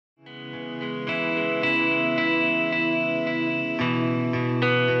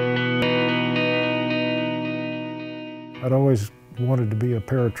I'd always wanted to be a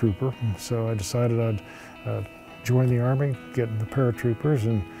paratrooper, so I decided I'd join the Army, get in the paratroopers,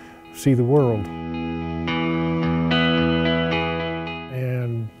 and see the world.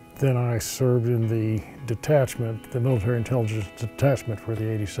 And then I served in the detachment, the military intelligence detachment for the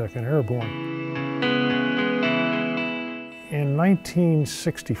 82nd Airborne. In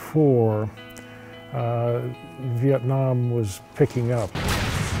 1964, Vietnam was picking up.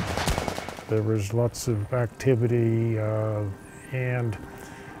 There was lots of activity, and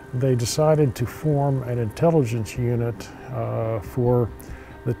they decided to form an intelligence unit for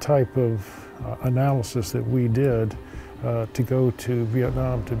the type of analysis that we did to go to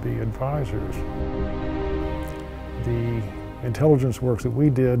Vietnam to be advisors. The intelligence work that we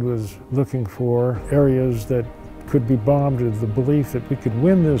did was looking for areas that could be bombed with the belief that we could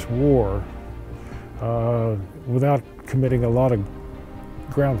win this war without committing a lot of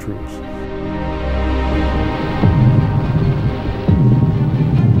ground troops.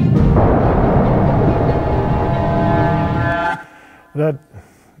 That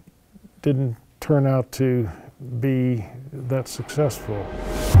didn't turn out to be that successful.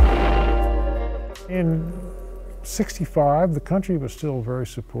 In '65, the country was still very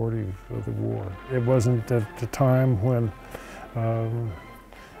supportive of the war. It wasn't at the time when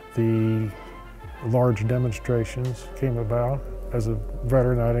the large demonstrations came about. As a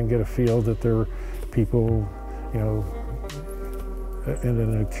veteran, I didn't get a feel that there were people, you know, in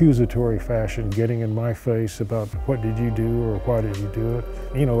an accusatory fashion getting in my face about what did you do or why did you do it.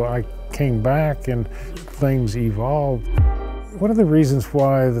 You know, I came back and things evolved. One of the reasons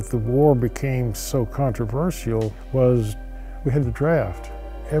why that the war became so controversial was we had the draft.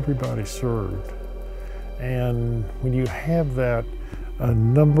 Everybody served. And when you have that, a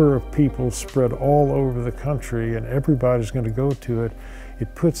number of people spread all over the country and everybody's going to go to it,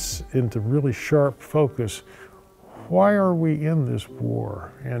 it puts into really sharp focus, why are we in this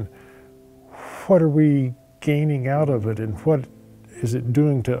war? And what are we gaining out of it? And what is it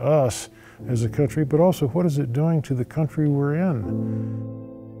doing to us as a country, but also what is it doing to the country we're in?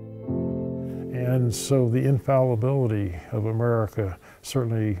 And so the infallibility of America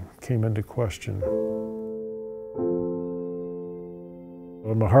certainly came into question.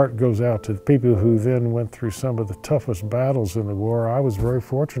 Well, my heart goes out to the people who then went through some of the toughest battles in the war. I was very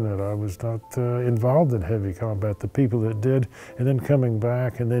fortunate. I was not involved in heavy combat. The people that did, and then coming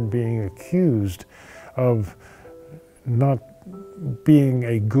back and then being accused of not being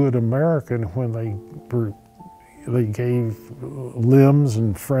a good American when they gave limbs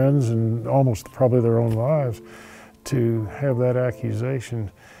and friends and almost probably their own lives. To have that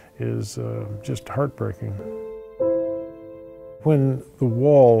accusation is just heartbreaking. When the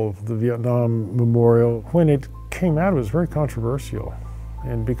wall of the Vietnam Memorial, when it came out, it was very controversial.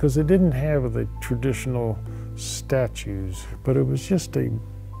 And because it didn't have the traditional statues, but it was just a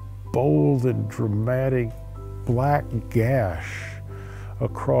bold and dramatic black gash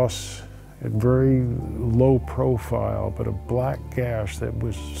across a very low profile, but a black gash that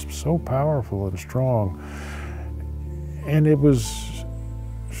was so powerful and strong. And it was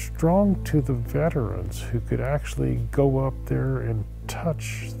strong to the veterans who could actually go up there and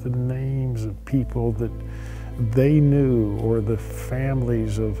touch the names of people that they knew, or the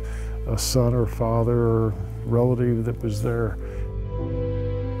families of a son or father or relative that was there.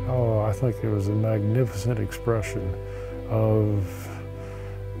 Oh, I think it was a magnificent expression of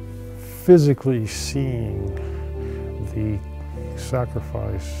physically seeing the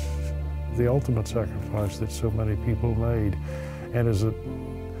sacrifice, the ultimate sacrifice that so many people made, and as a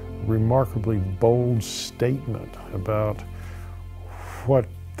remarkably bold statement about what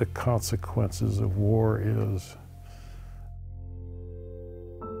the consequences of war is.